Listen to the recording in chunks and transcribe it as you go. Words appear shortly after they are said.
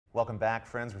Welcome back,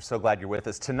 friends. We're so glad you're with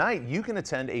us. Tonight, you can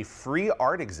attend a free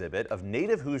art exhibit of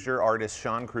native Hoosier artist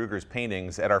Shawn Krueger's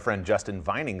paintings at our friend Justin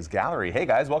Vining's gallery. Hey,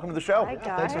 guys, welcome to the show. Hi,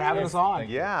 guys. Thanks for having us on.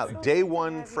 Yeah, day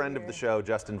one friend of the show,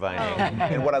 Justin Vining.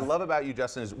 And what I love about you,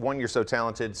 Justin, is one, you're so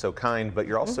talented, so kind, but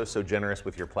you're also so generous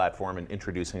with your platform and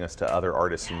introducing us to other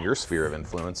artists in your sphere of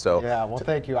influence. So yeah, well,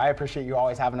 thank you. I appreciate you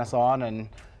always having us on. And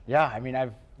yeah, I mean,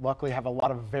 I've luckily have a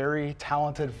lot of very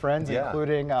talented friends,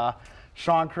 including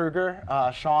Shawn Krueger.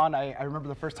 Shawn, I remember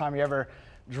the first time he ever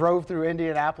drove through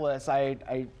Indianapolis.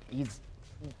 He's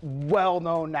well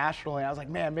known nationally. I was like,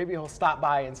 man, maybe he'll stop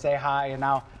by and say hi. And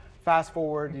now, fast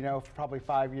forward, for probably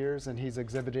 5 years, and he's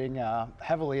exhibiting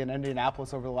heavily in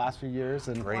Indianapolis over the last few years.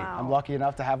 And I'm lucky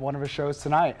enough to have one of his shows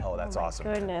tonight. Oh, that's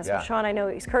awesome. Goodness. Yeah. Well, Shawn, I know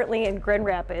he's currently in Grand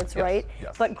Rapids, right?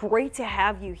 Yes. But great to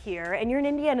have you here. And you're an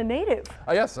Indiana native.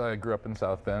 Yes, I grew up in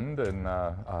South Bend, and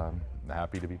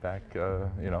happy to be back,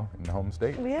 in the home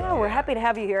state. Yeah, we're happy to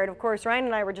have you here. And of course, Ryan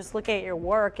and I were just looking at your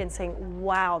work and saying,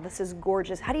 wow, this is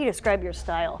gorgeous. How do you describe your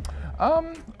style?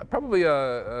 Probably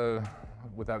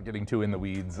without getting too in the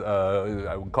weeds,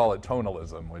 I would call it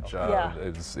tonalism, which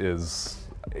is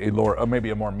maybe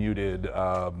a more muted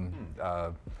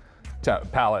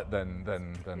palette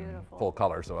than full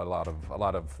color. So a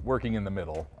lot of working in the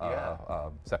middle,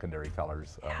 secondary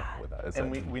colors with that.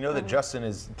 And we know that Justin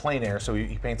is plein air, so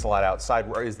he paints a lot outside.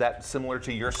 Is that similar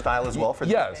to your style as well? For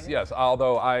yes.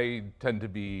 Although I tend to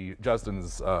be,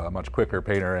 Justin's a much quicker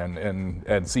painter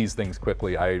and sees things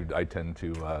quickly. I tend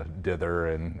to dither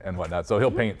and whatnot. So he'll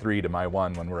paint 3 to my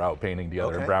 1 when we're out painting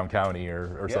together in Brown County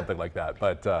or something like that.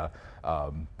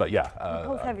 But yeah. You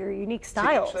both have your unique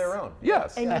styles. To each their own.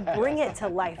 Yes. And you bring it to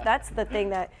life. That's the thing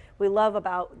that we love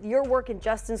about your work and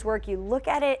Justin's work. You look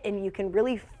at it and you can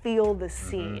really feel the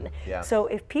scene. Yeah. So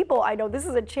if people, I know this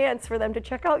is a chance for them to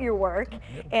check out your work,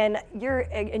 and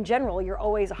in general, you're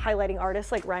always highlighting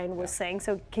artists like Ryan was saying.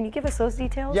 So can you give us those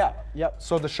details? Yeah, yep.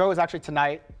 So the show is actually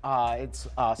tonight. It's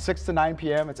 6 to 9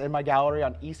 p.m. It's in my gallery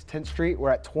on East 10th Street.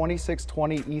 We're at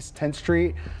 2620 East 10th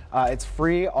Street. It's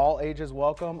free, all ages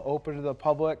welcome, open to the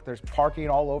public. There's parking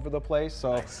all over the place.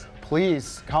 So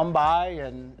please come by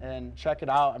and check it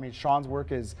out. I mean, Shawn's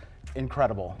work is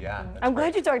incredible. Yeah. I'm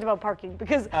glad you talked about parking,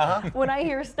 because when I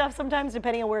hear stuff sometimes,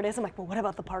 depending on where it is, I'm like, well, what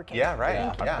about the parking? Yeah,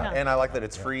 right. Yeah. And I like that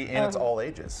it's free and it's all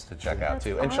ages to check out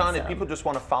too. And Shawn, if people just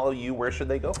want to follow you, where should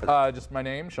they go for that? Just my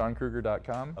name,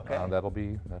 ShawnKrueger.com. Okay. That'll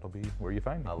be where you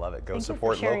find me. I love it. Go Thank you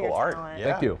support for sharing local your art. talent.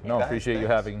 Yeah. Thank you. No, Guys, appreciate you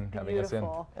having us in.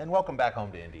 Beautiful. And welcome back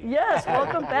home to Indy. Yes,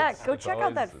 welcome back. Go check out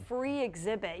always- that free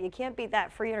exhibit. You can't beat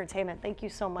that free entertainment. Thank you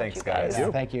so much, Thanks, you guys.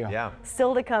 guys. Thank you. Yeah.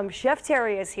 Still to come, Chef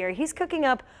Terry is here. He's cooking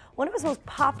up one of his most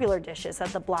popular dishes at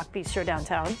the Block Bistro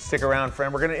downtown. Stick around,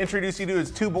 friend. We're going to introduce you to his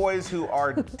 2 boys who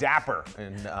are dapper,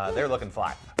 and they're looking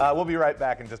fly. We'll be right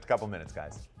back in just a couple minutes,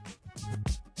 guys.